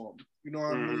platform, you know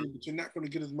what I mean? But you're not going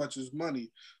to get as much as money.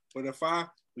 But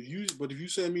if you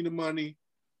send me the money,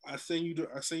 I send you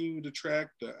the track,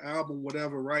 the album,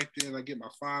 whatever, right there, and I get my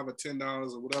 $5 or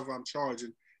 $10 or whatever I'm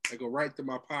charging. I go right to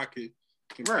my pocket.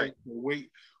 Right.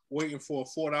 Waiting for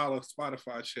a $4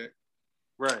 Spotify check.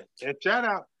 Right. And shout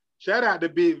out to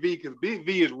Big V, because Big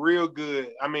V is real good.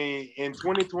 I mean, in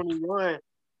 2021,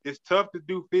 it's tough to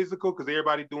do physical because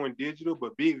everybody's doing digital,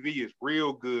 but Big V is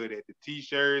real good at the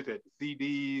t-shirts, at the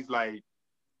CDs. Like,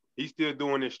 he's still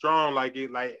doing it strong. Like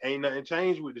ain't nothing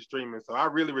changed with the streaming. So I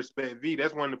really respect V.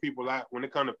 That's one of the people when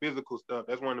it comes to physical stuff,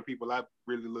 that's one of the people I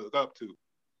really look up to.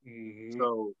 Mm-hmm.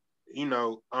 So,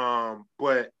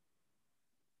 but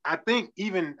I think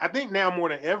now more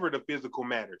than ever the physical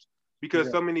matters because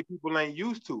so many people ain't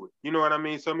used to it. You know what I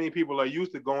mean? So many people are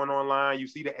used to going online. You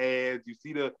see the ads, you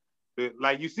see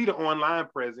you see the online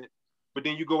presence, but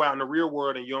then you go out in the real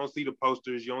world and you don't see the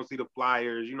posters, you don't see the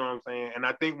flyers, you know what I'm saying? And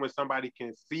I think when somebody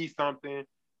can see something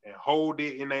and hold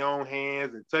it in their own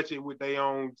hands and touch it with their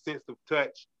own sense of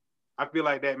touch, I feel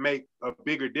like that make a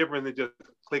bigger difference than just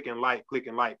clicking like.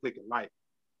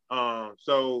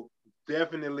 So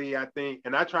definitely I think,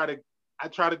 and I try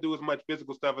to do as much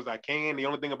physical stuff as I can. The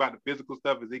only thing about the physical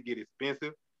stuff is it get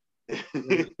expensive.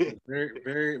 Very,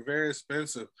 very, very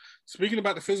expensive. Speaking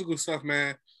about the physical stuff,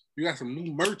 man, you got some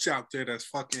new merch out there that's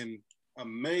fucking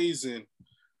amazing.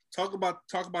 Talk about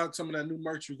some of that new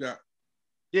merch you got.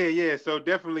 Yeah. So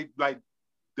definitely, like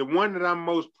the one that I'm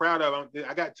most proud of,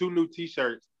 I got 2 new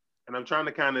T-shirts, and I'm trying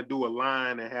to kind of do a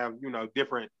line and have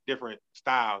different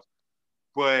styles.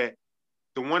 But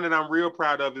the one that I'm real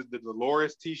proud of is the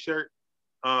Dolores T-shirt,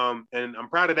 and I'm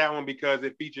proud of that one because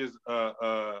it features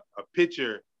a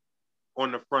picture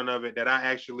on the front of it that I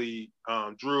actually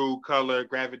drew, color,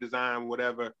 graphic design,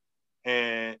 whatever.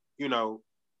 And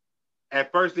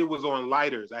at first it was on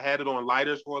lighters. I had it on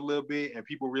lighters for a little bit, and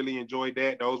people really enjoyed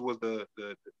that. Those was the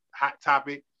hot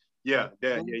topic. Yeah,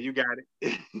 you got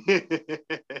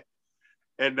it.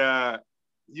 And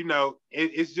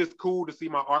it's just cool to see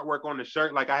my artwork on the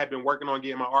shirt. Like I had been working on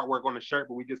getting my artwork on the shirt,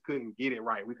 but we just couldn't get it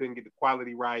right. We couldn't get the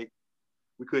quality right.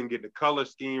 We couldn't get the color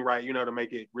scheme right, to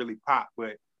make it really pop.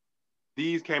 But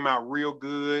these came out real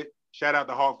good. Shout out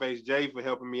to Hawkface J for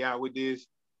helping me out with this.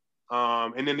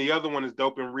 And then the other one is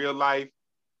Dope in Real Life,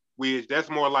 which that's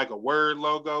more like a word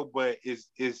logo, but it's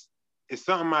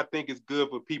something I think is good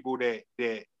for people that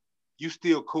you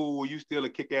still cool, you still a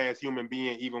kick-ass human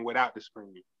being even without the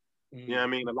screen. Mm-hmm. You know what I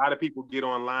mean? A lot of people get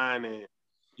online and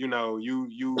you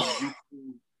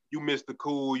miss the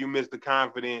cool, you miss the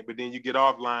confident, but then you get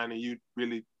offline and you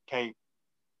really can't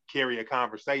carry a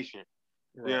conversation.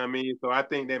 Right. You know what I mean? So I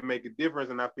think that make a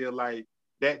difference, and I feel like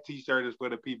that T-shirt is for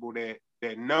the people that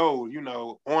know,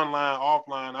 online,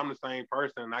 offline, I'm the same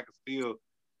person, and I can still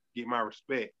get my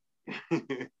respect.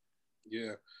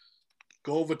 Yeah.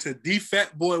 Go over to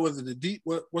DFatBoy. Was it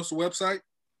what's the website?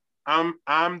 I'm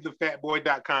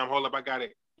thefatboy.com. Hold up, I got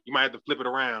it. You might have to flip it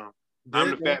around.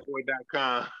 I'm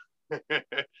thefatboy.com.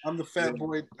 I'm the fat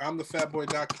boy. I'm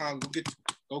thefatboy.com.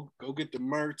 Go get the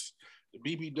merch. The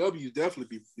BBWs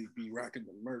definitely be rocking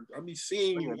the merch. I'll be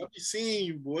seeing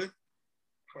you, boy.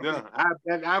 Yeah,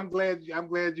 I'm glad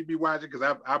you be watching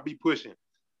because I'll be pushing.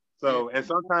 So and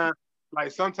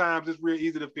sometimes it's real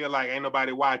easy to feel like ain't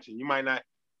nobody watching. You might not.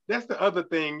 That's the other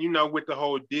thing, with the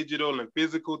whole digital and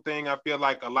physical thing. I feel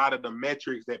like a lot of the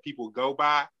metrics that people go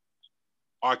by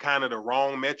are kind of the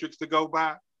wrong metrics to go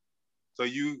by. So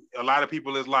a lot of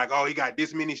people is like, oh, he got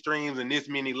this many streams and this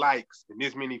many likes and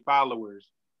this many followers.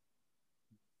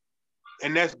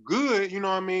 And that's good, you know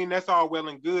what I mean? That's all well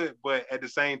and good, but at the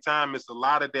same time, it's a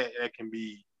lot of that can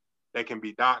be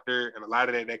doctored, and a lot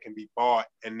of that can be bought,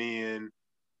 and then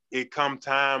it come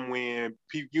time when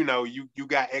people, you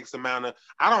got X amount of.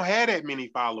 I don't have that many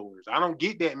followers. I don't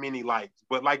get that many likes,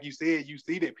 but like you said, you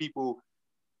see that people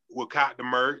will cop the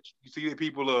merch. You see that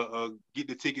people get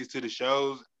the tickets to the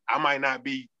shows. I might not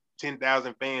be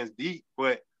 10,000 fans deep,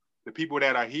 but the people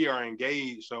that are here are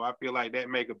engaged. So I feel like that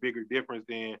make a bigger difference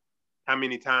than how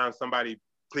many times somebody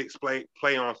clicks play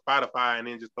on Spotify and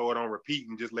then just throw it on repeat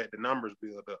and just let the numbers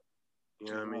build up.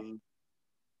 You know what I mean?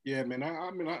 Yeah, man.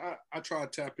 I try to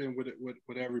tap in with it with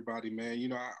everybody,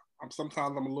 man. I'm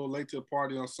a little late to the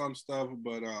party on some stuff,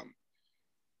 but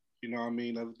the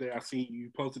other day I seen you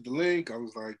posted the link. I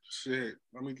was like, shit,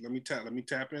 let me tap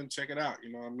in, check it out.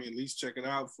 You know what I mean? At least check it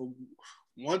out for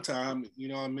one time. You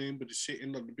know what I mean? But the shit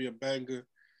ended up to be a banger.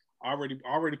 I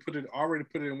already put it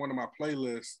in one of my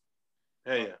playlists.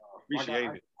 Hey,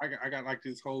 appreciate it. I got like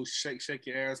this whole shake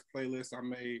your ass playlist I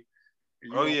made.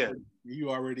 You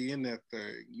already in that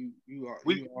thing. You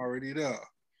already there.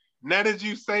 Now that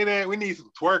you say that, we need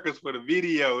some twerkers for the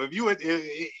video. If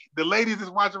the ladies is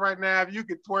watching right now, if you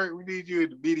can twerk, we need you in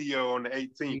the video on the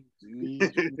 18th. Need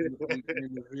you in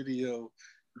the video.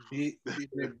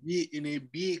 In a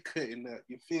big cutting up.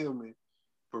 You feel me?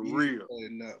 For real.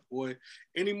 Cutting up, boy.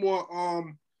 Any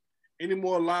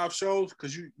more live shows?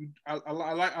 Because I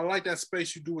like that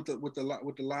space you do with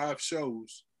the live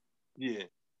shows. Yeah.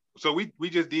 So we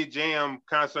just did Jam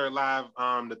concert live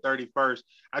the 31st.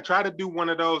 I try to do one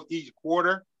of those each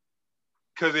quarter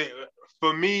because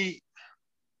for me,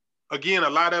 again, a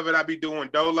lot of it I be doing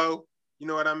dolo. You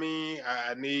know what I mean?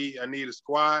 I need a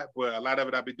squad, but a lot of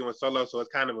it I be doing solo, so it's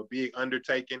kind of a big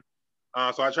undertaking.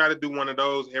 So I try to do one of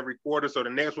those every quarter. So the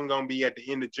next one gonna be at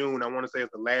the end of June. I want to say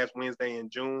it's the last Wednesday in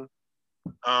June.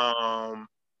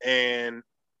 And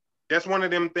that's one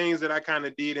of them things that I kind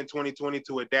of did in 2020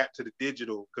 to adapt to the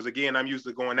digital. Because again, I'm used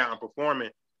to going out and performing,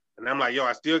 and I'm like, yo,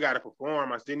 I still got to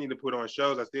perform. I still need to put on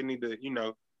shows. I still need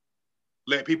to,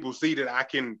 let people see that I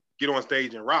can get on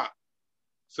stage and rock.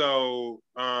 So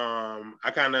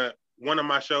one of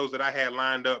my shows that I had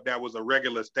lined up that was a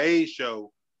regular stage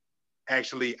show,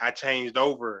 actually I changed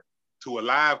over to a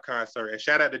live concert. And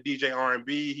shout out to DJ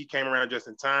R&B. He came around just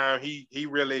in time. He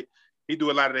do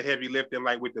a lot of the heavy lifting,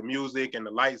 like with the music and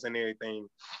the lights and everything.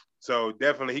 So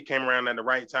definitely he came around at the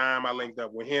right time. I linked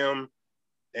up with him,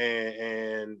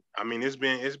 and I mean it's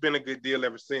been a good deal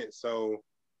ever since. So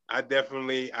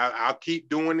I'll keep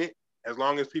doing it as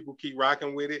long as people keep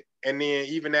rocking with it. And then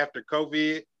even after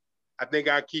COVID, I think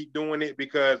I'll keep doing it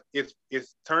because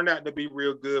it's turned out to be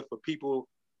real good for people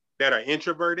that are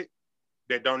introverted,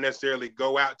 that don't necessarily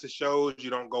go out to shows. You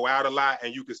don't go out a lot,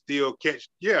 and you can still catch,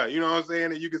 you know what I'm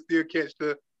saying? And you can still catch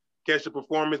the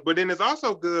performance. But then it's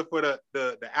also good for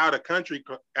the out of country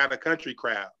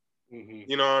crowd. Mm-hmm.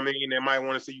 You know what I mean? They might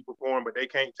want to see you perform, but they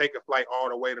can't take a flight all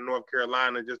the way to North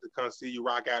Carolina just to come see you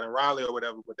rock out in Raleigh or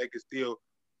whatever, but they can still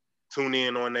tune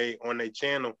in on their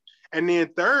channel. And then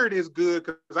third is good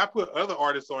because I put other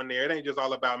artists on there. It ain't just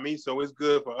all about me. So it's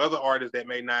good for other artists that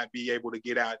may not be able to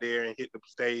get out there and hit the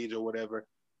stage or whatever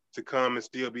to come and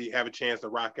still have a chance to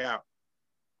rock out.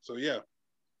 So yeah.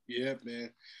 Yeah,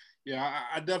 man. Yeah,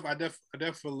 I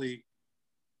definitely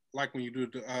like when you do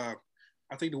the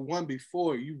I think the one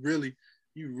before you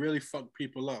really fuck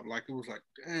people up. Like it was like,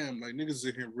 damn, like niggas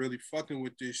in here really fucking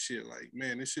with this shit. Like,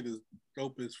 man, this shit is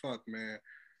dope as fuck, man.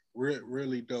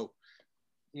 Really dope.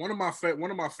 One of my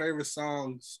favorite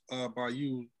songs by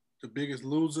you, "The Biggest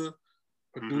Loser,"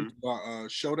 produced by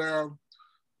Showdown.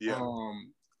 Yeah.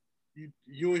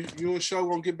 You and Show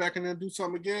gonna get back in there and do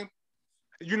something again?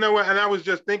 You know what? And I was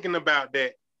just thinking about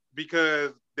that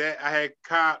because that I had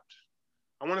copped.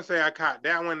 I want to say I copped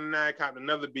that one, and I copped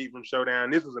another beat from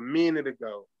Showdown. This was a minute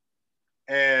ago,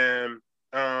 and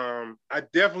I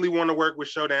definitely want to work with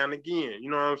Showdown again. You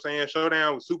know what I'm saying?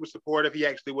 Showdown was super supportive. He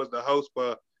actually was the host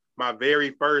for my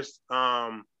very first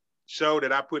show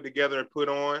that I put together and put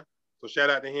on. So shout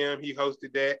out to him. He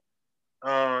hosted that.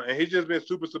 And he's just been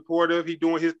super supportive. He's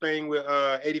doing his thing with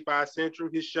 85 Central,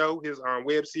 his show, his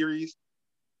web series.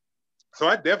 So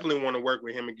I definitely want to work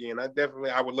with him again.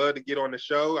 I would love to get on the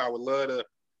show. I would love to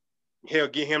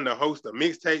get him to host a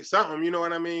mixtape, something, you know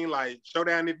what I mean? Like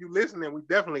Showdown, if you listening, we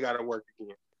definitely got to work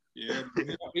again. Yeah,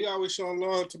 he always showing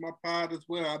love to my pod as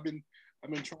well. I've been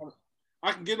trying to.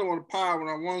 I can get on the pod when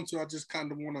I want to. I just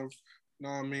kind of want to, you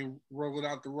know what I mean, roll it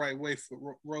out the right way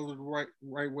roll it the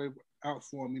right way out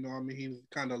for him. You know what I mean? He's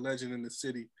kind of a legend in the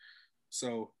city.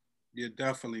 So yeah,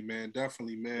 definitely, man.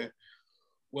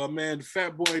 Well, man,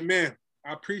 Fat Boy, man,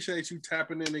 I appreciate you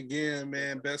tapping in again,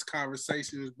 man. Best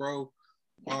conversations, bro.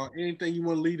 Anything you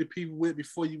want to leave the people with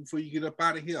before you get up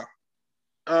out of here?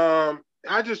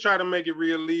 I just try to make it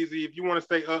real easy. If you want to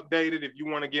stay updated, if you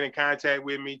want to get in contact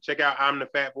with me, check out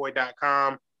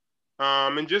I'mTheFatBoy.com.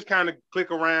 And just kind of click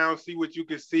around, see what you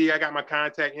can see. I got my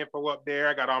contact info up there.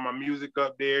 I got all my music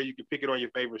up there. You can pick it on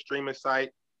your favorite streaming site.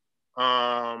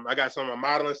 I got some of my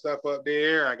modeling stuff up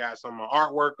there. I got some of my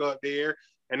artwork up there.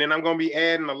 And then I'm going to be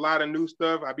adding a lot of new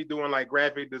stuff. I'll be doing like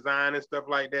graphic design and stuff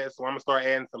like that. So I'm going to start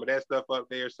adding some of that stuff up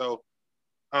there. So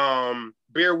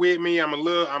bear with me. I'm a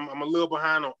little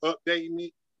behind on updating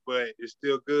it, but it's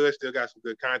still good. Still got some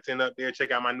good content up there.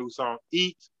 Check out my new song,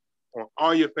 Eat, on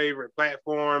all your favorite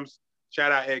platforms.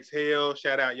 Shout out Exhale.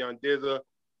 Shout out Young Dizza.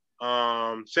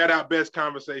 Shout out Best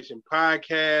Conversation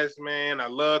Podcast, man. I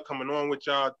love coming on with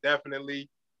y'all. Definitely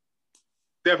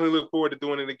look forward to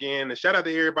doing it again. And shout out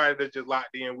to everybody that's just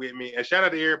locked in with me. And shout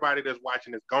out to everybody that's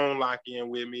watching that's gonna lock in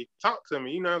with me. Talk to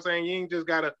me. You know what I'm saying? You ain't just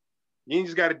gotta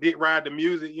dick ride the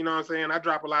music. You know what I'm saying? I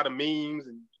drop a lot of memes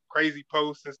and crazy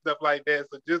posts and stuff like that.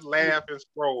 So just laugh and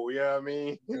scroll. You know what I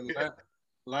mean?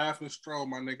 Laugh and stroll,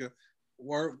 my nigga.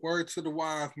 Word to the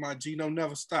wise, my G. Don't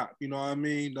never stop. You know what I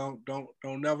mean? Don't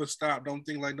never stop. Don't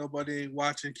think like nobody ain't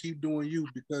watching. Keep doing you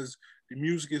because the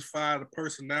music is fire. The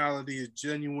personality is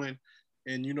genuine.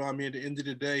 And you know what I mean? At the end of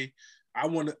the day, I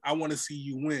want to see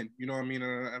you win. You know what I mean?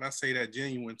 And I say that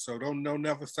genuine. So don't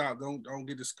never stop. Don't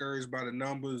get discouraged by the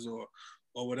numbers or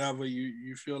or whatever,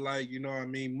 you feel like, you know what I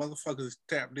mean, motherfuckers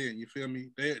tapped in, you feel me?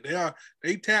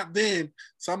 They tapped in.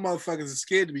 Some motherfuckers are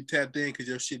scared to be tapped in because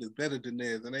your shit is better than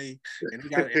theirs, and they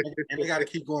got to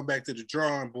keep going back to the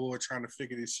drawing board trying to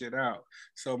figure this shit out.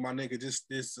 So my nigga, just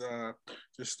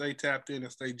stay tapped in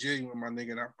and stay genuine, my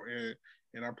nigga,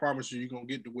 and I promise you're gonna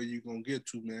get to where you're gonna get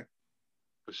to, man.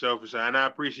 For sure. And I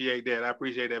appreciate that. I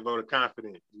appreciate that vote of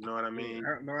confidence. You know what I mean?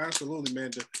 Yeah, no, absolutely,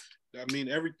 man. I mean,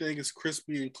 everything is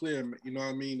crispy and clear. You know what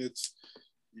I mean? It's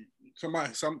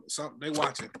somebody, some they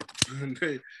watching.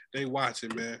 they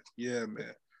watching, man. Yeah,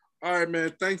 man. All right,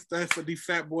 man. Thanks for the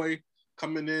Fat Boy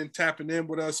coming in, tapping in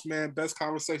with us, man. Best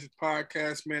Conversations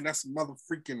podcast, man. That's a mother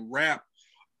freaking wrap.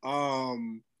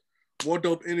 More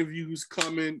dope interviews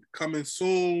coming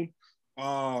soon.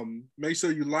 Make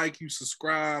sure you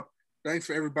subscribe. Thanks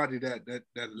for everybody that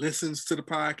listens to the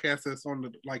podcast, that's on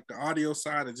the audio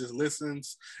side and just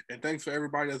listens. And thanks for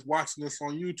everybody that's watching us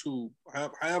on YouTube.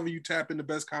 However you tap into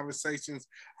Best Conversations,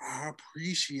 I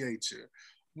appreciate you.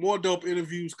 More dope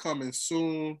interviews coming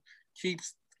soon. Keep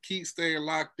staying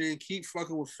locked in. Keep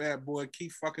fucking with Fat Boy.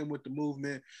 Keep fucking with the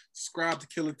movement. Subscribe to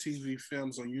Killer TV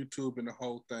Films on YouTube and the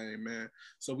whole thing, man.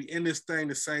 So we end this thing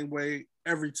the same way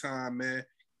every time, man.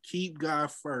 Keep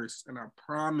God first, and I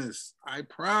promise,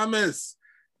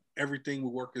 everything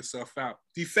will work itself out.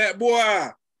 The Fat Boy.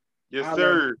 Yes,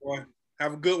 sir. Boy.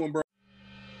 Have a good one, bro.